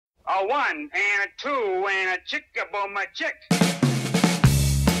A one and a two and a chick-a-boom a chick.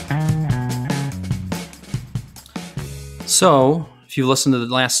 So, if you listened to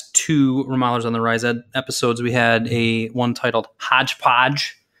the last two Remodelers on the Rise episodes, we had one titled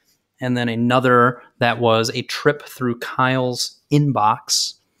Hodgepodge, and then another that was a trip through Kyle's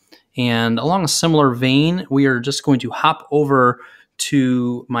inbox. And along a similar vein, we are just going to hop over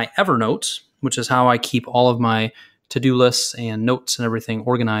to my Evernote, which is how I keep all of my to-do lists and notes and everything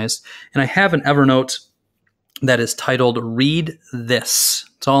organized. And I have an Evernote that is titled Read This.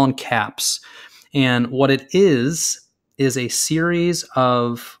 It's all in caps. And what it is a series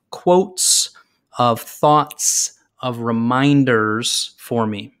of quotes, of thoughts, of reminders for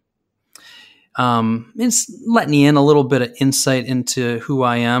me. It's letting you in a little bit of insight into who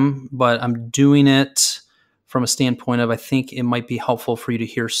I am, but I'm doing it from a standpoint of I think it might be helpful for you to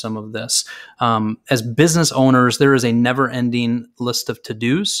hear some of this. As business owners, there is a never-ending list of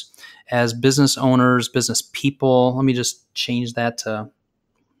to-dos. As business owners, business people, let me just change that to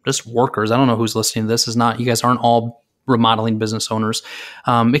just workers. I don't know who's listening to this. You guys aren't all remodeling business owners.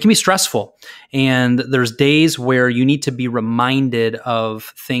 It can be stressful. And there's days where you need to be reminded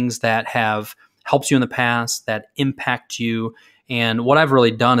of things that have helped you in the past, that impact you. And what I've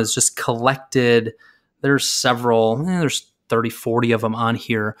really done is just collected, there's 30, 40 of them on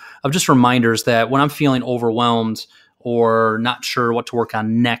here, of just reminders that when I'm feeling overwhelmed or not sure what to work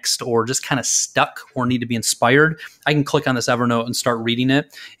on next, or just kind of stuck or need to be inspired, I can click on this Evernote and start reading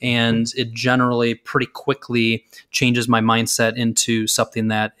it. And it generally pretty quickly changes my mindset into something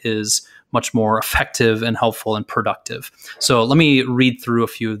that is much more effective and helpful and productive. So let me read through a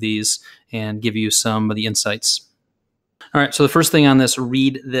few of these and give you some of the insights. All right, so the first thing on this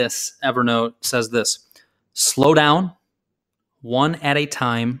Read This Evernote says this: slow down, one at a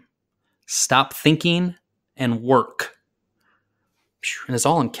time, stop thinking, and work. And it's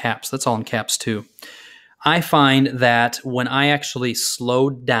all in caps. That's all in caps too. I find that when I actually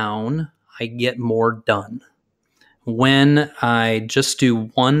slow down, I get more done. When I just do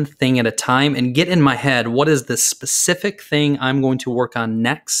one thing at a time and get in my head, what is the specific thing I'm going to work on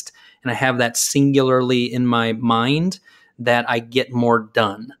next? And I have that singularly in my mind, that I get more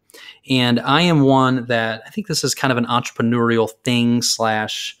done. And I am one that, I think this is kind of an entrepreneurial thing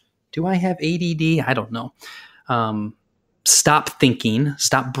 / do I have ADD? I don't know. Stop thinking,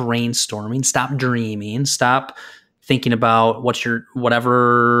 stop brainstorming, stop dreaming, stop thinking about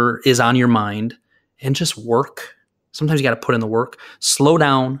whatever is on your mind, and just work. Sometimes you got to put in the work. Slow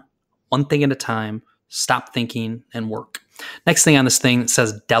down, one thing at a time, stop thinking, and work. Next thing on this thing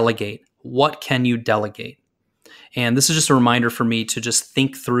says delegate. What can you delegate? And this is just a reminder for me to just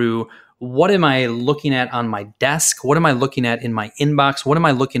think through, what am I looking at on my desk? What am I looking at in my inbox? What am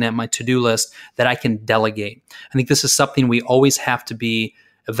I looking at my to-do list that I can delegate? I think this is something we always have to be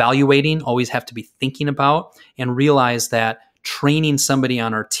evaluating, always have to be thinking about, and realize that training somebody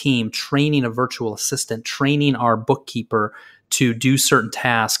on our team, training a virtual assistant, training our bookkeeper to do certain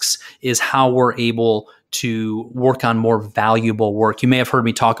tasks is how we're able to work on more valuable work. You may have heard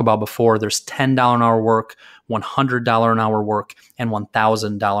me talk about before, there's $10 an hour work, $100 an hour work, and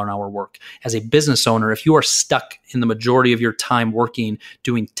 $1,000 an hour work. As a business owner, if you are stuck in the majority of your time working,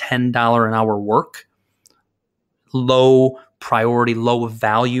 doing $10 an hour work, low priority, low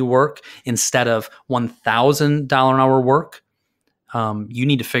value work, instead of $1,000 an hour work, you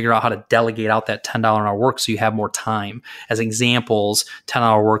need to figure out how to delegate out that $10 an hour work so you have more time. As examples,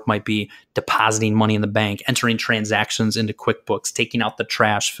 $10 work might be depositing money in the bank, entering transactions into QuickBooks, taking out the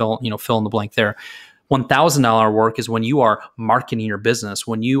trash, fill in the blank there. $1,000 work is when you are marketing your business,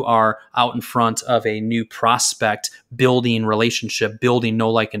 when you are out in front of a new prospect, building relationship, building know,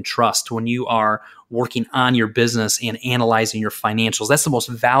 like, and trust, when you are working on your business and analyzing your financials. That's the most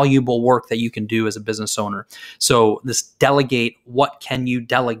valuable work that you can do as a business owner. So this delegate, what can you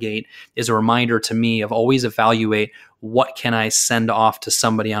delegate, is a reminder to me of always evaluate, what can I send off to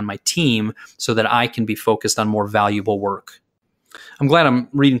somebody on my team so that I can be focused on more valuable work. I'm glad I'm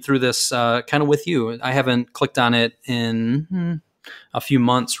reading through this kind of with you. I haven't clicked on it in a few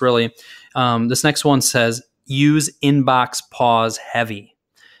months, really. This next one says, use inbox pause heavy.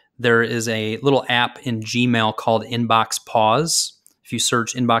 There is a little app in Gmail called Inbox Pause. If you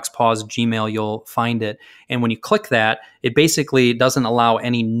search Inbox Pause Gmail, you'll find it. And when you click that, it basically doesn't allow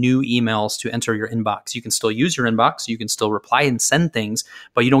any new emails to enter your inbox. You can still use your inbox. You can still reply and send things,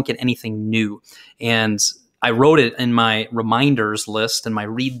 but you don't get anything new. And I wrote it in my reminders list and my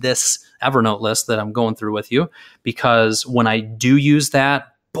Read This Evernote list that I'm going through with you, because when I do use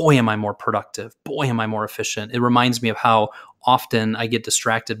that, boy, am I more productive. Boy, am I more efficient. It reminds me of how often I get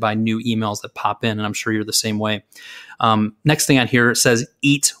distracted by new emails that pop in, and I'm sure you're the same way. Next thing on here, it says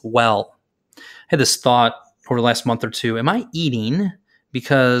eat well. I had this thought over the last month or two. Am I eating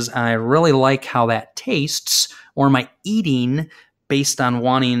because I really like how that tastes, or am I eating based on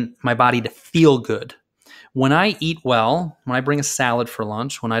wanting my body to feel good? When I eat well, when I bring a salad for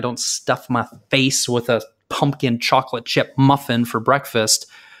lunch, when I don't stuff my face with a pumpkin chocolate chip muffin for breakfast,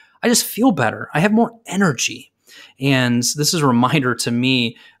 I just feel better. I have more energy. And this is a reminder to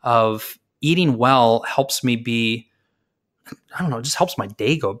me of eating well helps me be, I don't know, it just helps my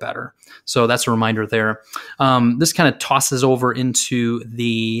day go better. So that's a reminder there. This kind of tosses over into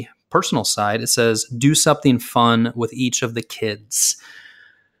the personal side. It says, do something fun with each of the kids.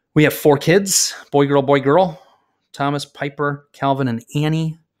 We have 4 kids, boy, girl, Thomas, Piper, Calvin, and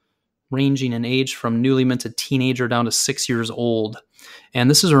Annie, ranging in age from newly minted teenager down to 6 years old. And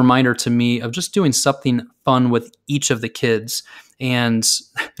this is a reminder to me of just doing something fun with each of the kids. And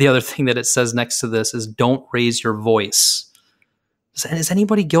the other thing that it says next to this is don't raise your voice. Is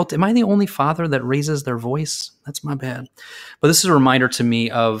anybody guilty? Am I the only father that raises their voice? That's my bad. But this is a reminder to me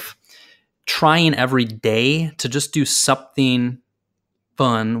of trying every day to just do something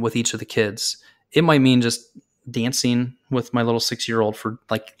fun with each of the kids. It might mean just dancing with my little 6-year-old for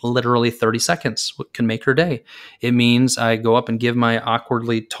like literally 30 seconds, what can make her day. It means I go up and give my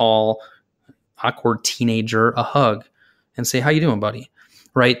awkwardly tall, awkward teenager a hug and say, how you doing, buddy?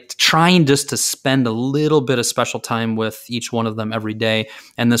 Right? Trying just to spend a little bit of special time with each one of them every day.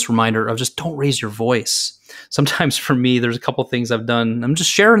 And this reminder of just don't raise your voice. Sometimes for me, there's a couple things I've done. I'm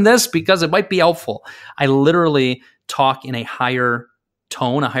just sharing this because it might be helpful. I literally talk in a higher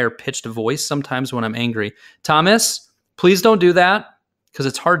tone, a higher pitched voice sometimes when I'm angry. Thomas, please don't do that, because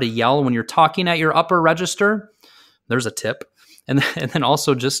it's hard to yell when you're talking at your upper register. There's a tip. And then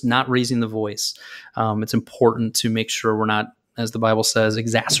also just not raising the voice. It's important to make sure we're not, as the Bible says,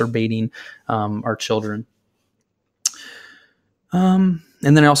 exacerbating our children. And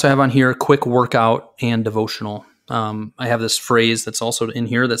then I also have on here quick workout and devotional. I have this phrase that's also in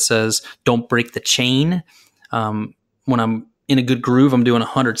here that says, don't break the chain. When I'm in a good groove, I'm doing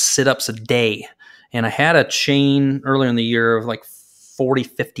 100 sit-ups a day. And I had a chain earlier in the year of like 40,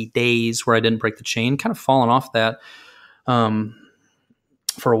 50 days where I didn't break the chain, kind of fallen off that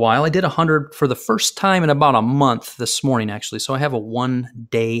for a while. I did 100 for the first time in about a month this morning, actually. So I have a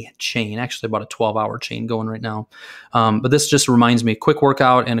 1-day chain, actually about a 12-hour chain going right now. But this just reminds me, quick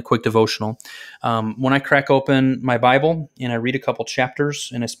workout and a quick devotional. When I crack open my Bible and I read a couple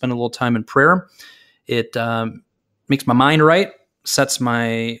chapters and I spend a little time in prayer, it makes my mind right, sets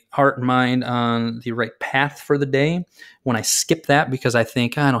my heart and mind on the right path for the day. When I skip that because I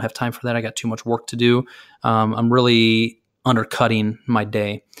think, I don't have time for that, I got too much work to do, I'm really undercutting my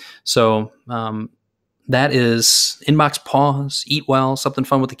day. So that is inbox pause, eat well, something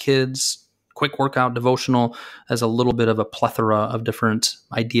fun with the kids, quick workout, devotional, as a little bit of a plethora of different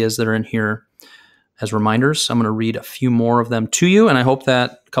ideas that are in here as reminders. I'm going to read a few more of them to you, and I hope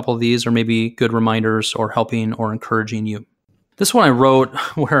that a couple of these are maybe good reminders or helping or encouraging you. This one I wrote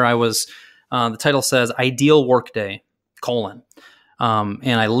where I was, the title says, Ideal Workday, : and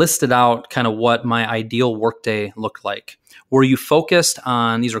I listed out kind of what my ideal workday looked like. Were you focused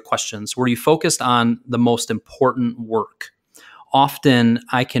on, these are questions, were you focused on the most important work? Often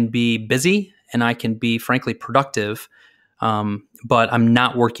I can be busy and I can be frankly productive, but I'm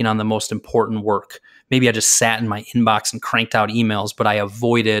not working on the most important work. Maybe I just sat in my inbox and cranked out emails, but I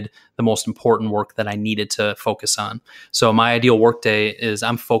avoided the most important work that I needed to focus on. So my ideal workday is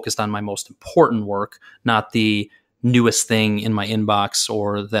I'm focused on my most important work, not the newest thing in my inbox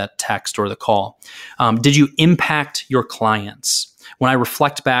or that text or the call. Did you impact your clients? When I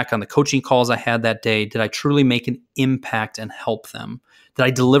reflect back on the coaching calls I had that day, did I truly make an impact and help them? Did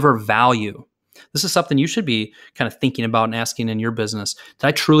I deliver value? This is something you should be kind of thinking about and asking in your business. Did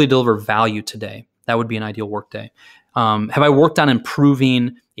I truly deliver value today? That would be an ideal workday. Have I worked on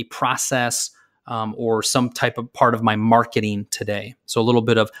improving a process or some type of part of my marketing today? So a little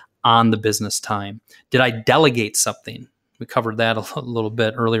bit of on the business time. Did I delegate something? We covered that a little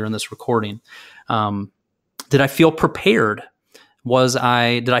bit earlier in this recording. Did I feel prepared? Did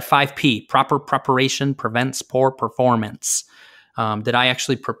I 5P? Proper preparation prevents poor performance. Did I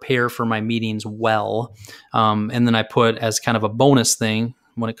actually prepare for my meetings well? And then I put as kind of a bonus thing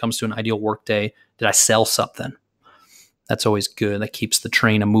when it comes to an ideal workday, did I sell something? That's always good. That keeps the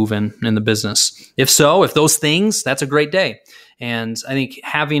train a-moving in the business. If those things, that's a great day. And I think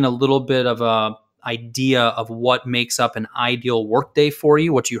having a little bit of a idea of what makes up an ideal workday for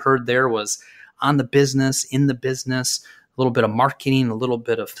you, what you heard there was on the business, in the business, a little bit of marketing, a little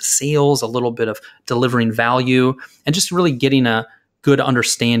bit of sales, a little bit of delivering value, and just really getting a good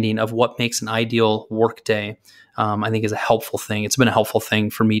understanding of what makes an ideal workday, I think is a helpful thing. It's been a helpful thing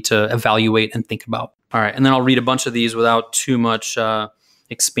for me to evaluate and think about. All right, and then I'll read a bunch of these without too much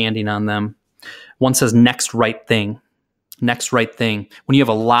expanding on them. One says, next right thing. Next right thing. When you have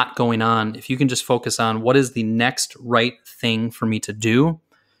a lot going on, if you can just focus on what is the next right thing for me to do,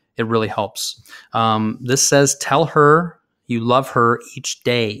 it really helps. This says, tell her you love her each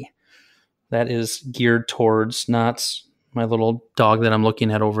day. That is geared towards not my little dog that I'm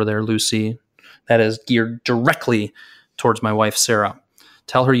looking at over there, Lucy. That is geared directly towards my wife, Sarah.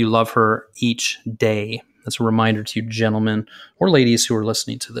 Tell her you love her each day. That's a reminder to you gentlemen or ladies who are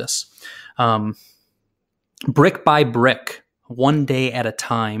listening to this. Brick by brick, one day at a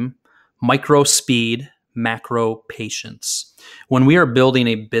time, micro speed, macro patience. When we are building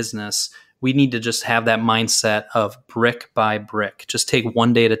a business, we need to just have that mindset of brick by brick. Just take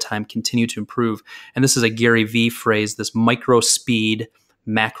one day at a time, continue to improve. And this is a Gary Vee phrase, this micro speed,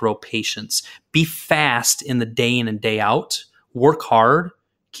 macro patience. Be fast in the day in and day out. Work hard.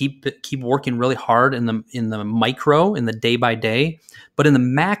 Keep working really hard in the micro, in the day by day, but in the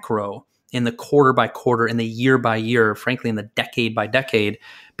macro, in the quarter by quarter, in the year by year, frankly, in the decade by decade,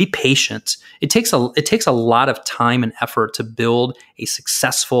 be patient. It takes a lot of time and effort to build a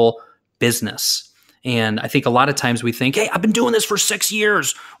successful business. And I think a lot of times we think, hey, I've been doing this for 6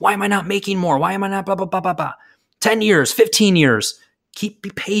 years. Why am I not making more? Why am I not blah, blah, blah, blah, blah? 10 years, 15 years. Be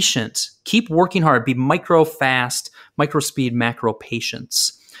patient. Keep working hard. Be micro fast, micro speed, macro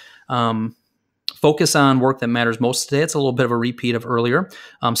patience. Focus on work that matters most today. It's a little bit of a repeat of earlier.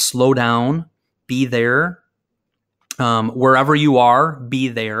 Slow down, be there. Wherever you are, be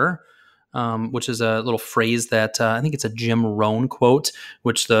there, which is a little phrase that I think it's a Jim Rohn quote,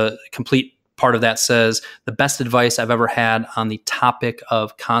 which the complete part of that says, the best advice I've ever had on the topic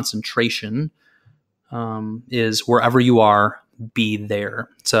of concentration is wherever you are, be there.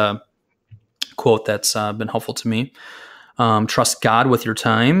 It's a quote that's been helpful to me. Trust God with your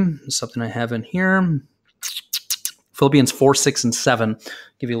time is something I have in here. Philippians 4, 6, and 7. I'll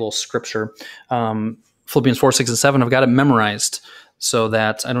give you a little scripture. Philippians 4, 6, and 7. I've got it memorized so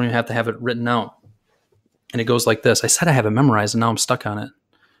that I don't even have to have it written out. And it goes like this. I said I have it memorized, and now I'm stuck on it.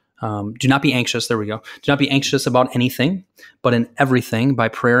 Do not be anxious. There we go. Do not be anxious about anything, but in everything, by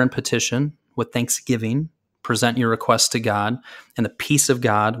prayer and petition, with thanksgiving, present your requests to God, and the peace of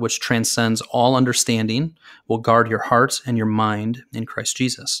God, which transcends all understanding, will guard your heart and your mind in Christ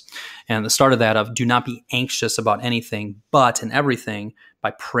Jesus. And the start of that of do not be anxious about anything, but in everything, by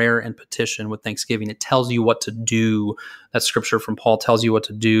prayer and petition with thanksgiving. It tells you what to do. That scripture from Paul tells you what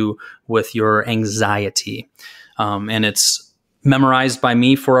to do with your anxiety. And it's memorized by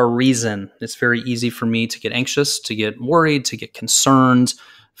me for a reason. It's very easy for me to get anxious, to get worried, to get concerned,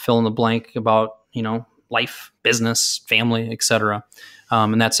 fill in the blank about, life, business, family, etc.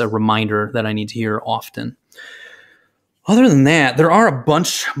 And that's a reminder that I need to hear often. Other than that, there are a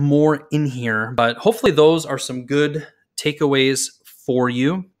bunch more in here, but hopefully those are some good takeaways for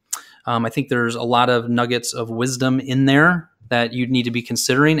you. I think there's a lot of nuggets of wisdom in there that you need to be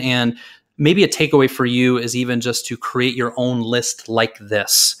considering. And maybe a takeaway for you is even just to create your own list like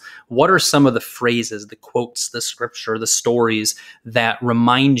this. What are some of the phrases, the quotes, the scripture, the stories that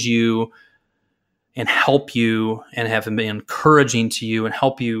remind you and help you and have been encouraging to you and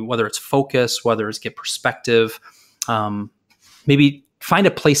help you, whether it's focus, whether it's get perspective, maybe find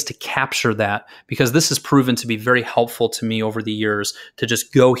a place to capture that, because this has proven to be very helpful to me over the years to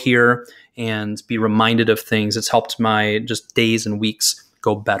just go here and be reminded of things. It's helped my just days and weeks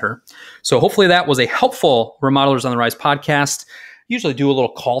go better. So hopefully that was a helpful Remodelers on the Rise podcast. Usually do a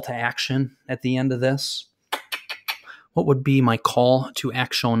little call to action at the end of this. What would be my call to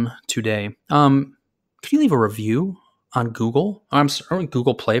action today? Could you leave a review on Google? I'm sorry,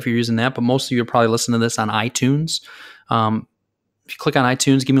 Google Play if you're using that, but most of you are probably listening to this on iTunes. If you click on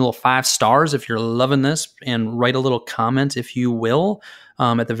iTunes, give me a little 5 stars if you're loving this, and write a little comment if you will.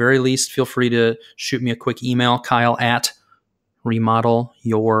 At the very least, feel free to shoot me a quick email,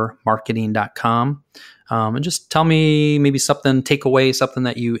 kyle@remodelyourmarketing.com. And just tell me maybe something, take away something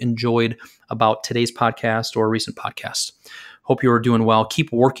that you enjoyed about today's podcast or a recent podcast. Hope you are doing well.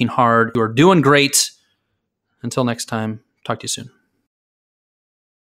 Keep working hard. You are doing great. Until next time, talk to you soon.